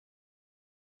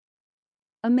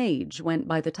A mage went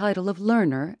by the title of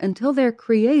learner until their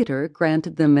creator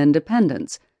granted them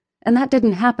independence, and that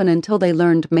didn't happen until they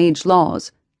learned mage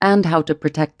laws and how to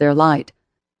protect their light.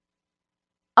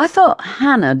 I thought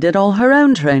Hannah did all her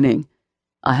own training.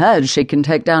 I heard she can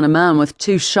take down a man with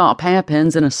 2 sharp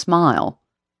hairpins and a smile.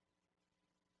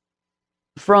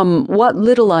 From what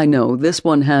little I know, this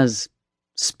one has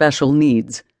special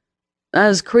needs.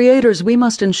 As creators, we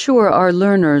must ensure our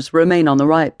learners remain on the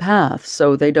right path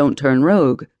so they don't turn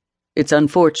rogue. It's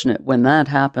unfortunate when that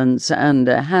happens, and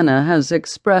Hannah has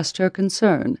expressed her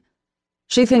concern.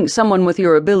 She thinks someone with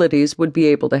your abilities would be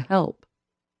able to help.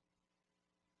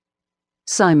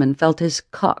 Simon felt his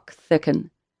cock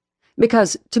thicken.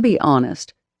 Because, to be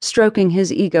honest, stroking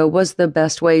his ego was the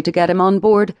best way to get him on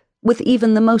board with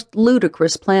even the most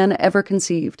ludicrous plan ever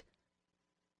conceived.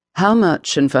 How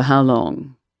much and for how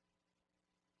long?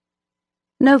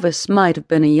 Novus might have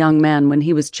been a young man when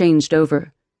he was changed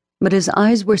over, but his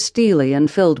eyes were steely and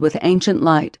filled with ancient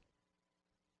light.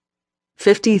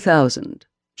 50,000.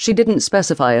 She didn't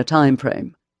specify a time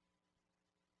frame.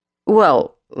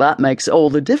 Well, that makes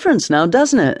all the difference now,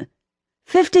 doesn't it?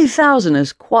 50,000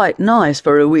 is quite nice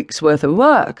for a week's worth of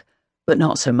work, but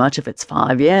not so much if it's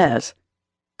 5 years.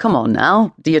 Come on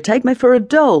now, do you take me for a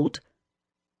dolt?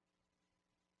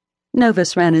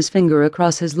 Novus ran his finger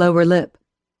across his lower lip.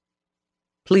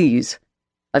 Please,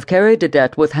 I've carried a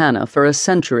debt with Hannah for a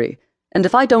century, and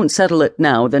if I don't settle it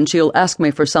now, then she'll ask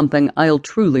me for something I'll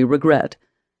truly regret.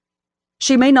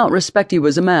 She may not respect you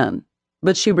as a man,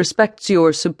 but she respects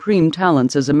your supreme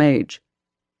talents as a mage.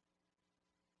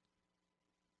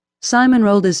 Simon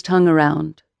rolled his tongue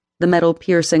around, the metal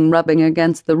piercing rubbing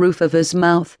against the roof of his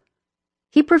mouth.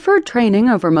 He preferred training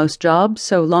over most jobs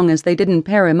so long as they didn't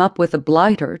pair him up with a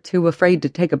blighter too afraid to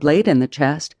take a blade in the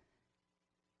chest.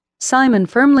 Simon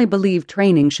firmly believed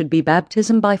training should be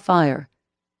baptism by fire.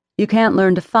 You can't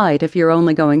learn to fight if you're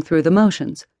only going through the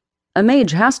motions. A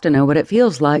mage has to know what it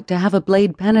feels like to have a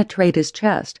blade penetrate his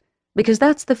chest, because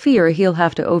that's the fear he'll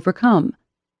have to overcome.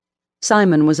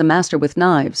 Simon was a master with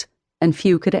knives, and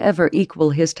few could ever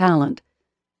equal his talent.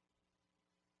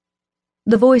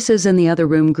 The voices in the other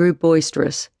room grew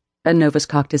boisterous, and Novus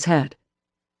cocked his head.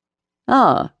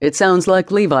 Ah, it sounds like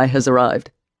Levi has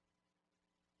arrived.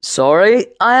 Sorry,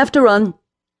 I have to run,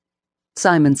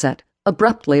 Simon said,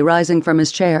 abruptly rising from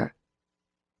his chair.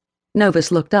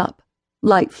 Novus looked up,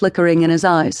 light flickering in his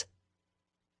eyes.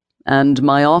 And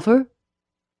my offer?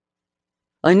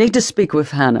 I need to speak with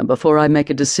Hannah before I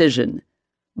make a decision.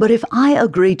 But if I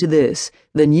agree to this,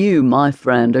 then you, my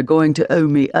friend, are going to owe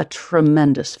me a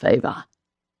tremendous favor.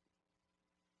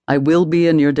 I will be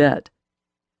in your debt.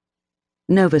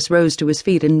 Novus rose to his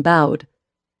feet and bowed.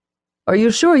 Are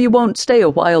you sure you won't stay a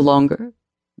while longer?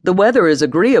 The weather is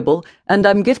agreeable, and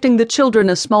I'm gifting the children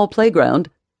a small playground.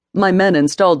 My men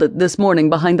installed it this morning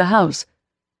behind the house.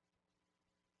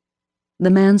 The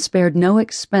man spared no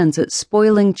expense at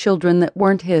spoiling children that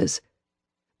weren't his.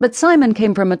 But Simon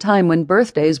came from a time when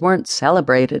birthdays weren't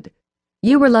celebrated.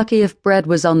 You were lucky if bread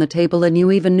was on the table and you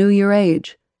even knew your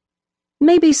age.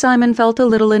 Maybe Simon felt a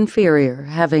little inferior,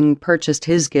 having purchased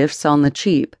his gifts on the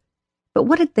cheap. But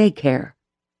what did they care?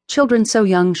 Children so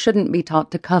young shouldn't be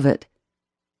taught to covet.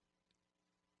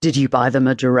 Did you buy them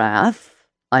a giraffe?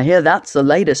 I hear that's the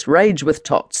latest rage with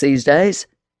tots these days.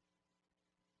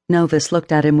 Novus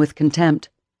looked at him with contempt.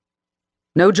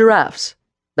 No giraffes.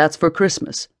 That's for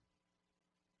Christmas.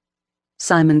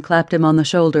 Simon clapped him on the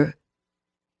shoulder.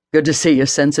 Good to see your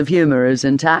sense of humor is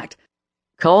intact.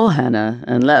 Call Hannah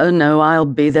and let her know I'll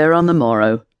be there on the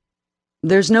morrow.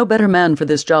 There's no better man for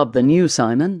this job than you,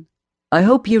 Simon. I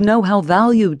hope you know how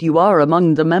valued you are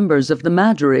among the members of the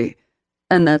Majory,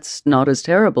 and that's not as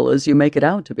terrible as you make it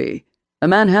out to be. A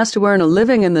man has to earn a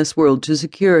living in this world to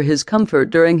secure his comfort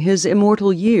during his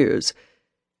immortal years.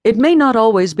 It may not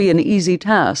always be an easy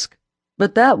task,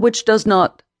 but that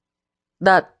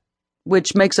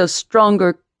which makes us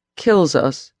stronger kills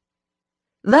us.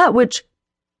 That which...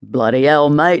 Bloody hell,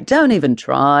 mate, don't even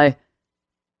try.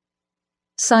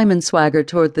 Simon swaggered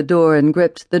toward the door and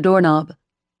gripped the doorknob.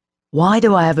 Why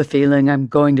do I have a feeling I'm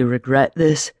going to regret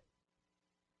this?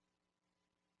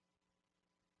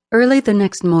 Early the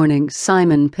next morning,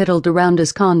 Simon piddled around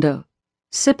his condo,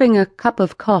 sipping a cup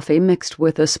of coffee mixed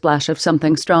with a splash of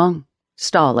something strong,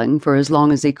 stalling for as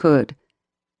long as he could.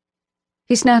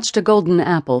 He snatched a golden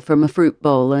apple from a fruit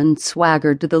bowl and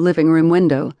swaggered to the living room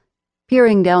window,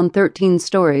 peering down 13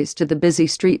 stories to the busy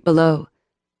street below.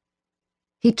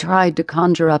 He tried to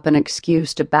conjure up an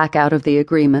excuse to back out of the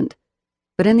agreement,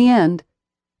 but in the end,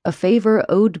 a favor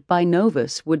owed by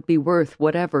Novus would be worth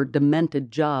whatever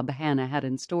demented job Hannah had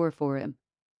in store for him.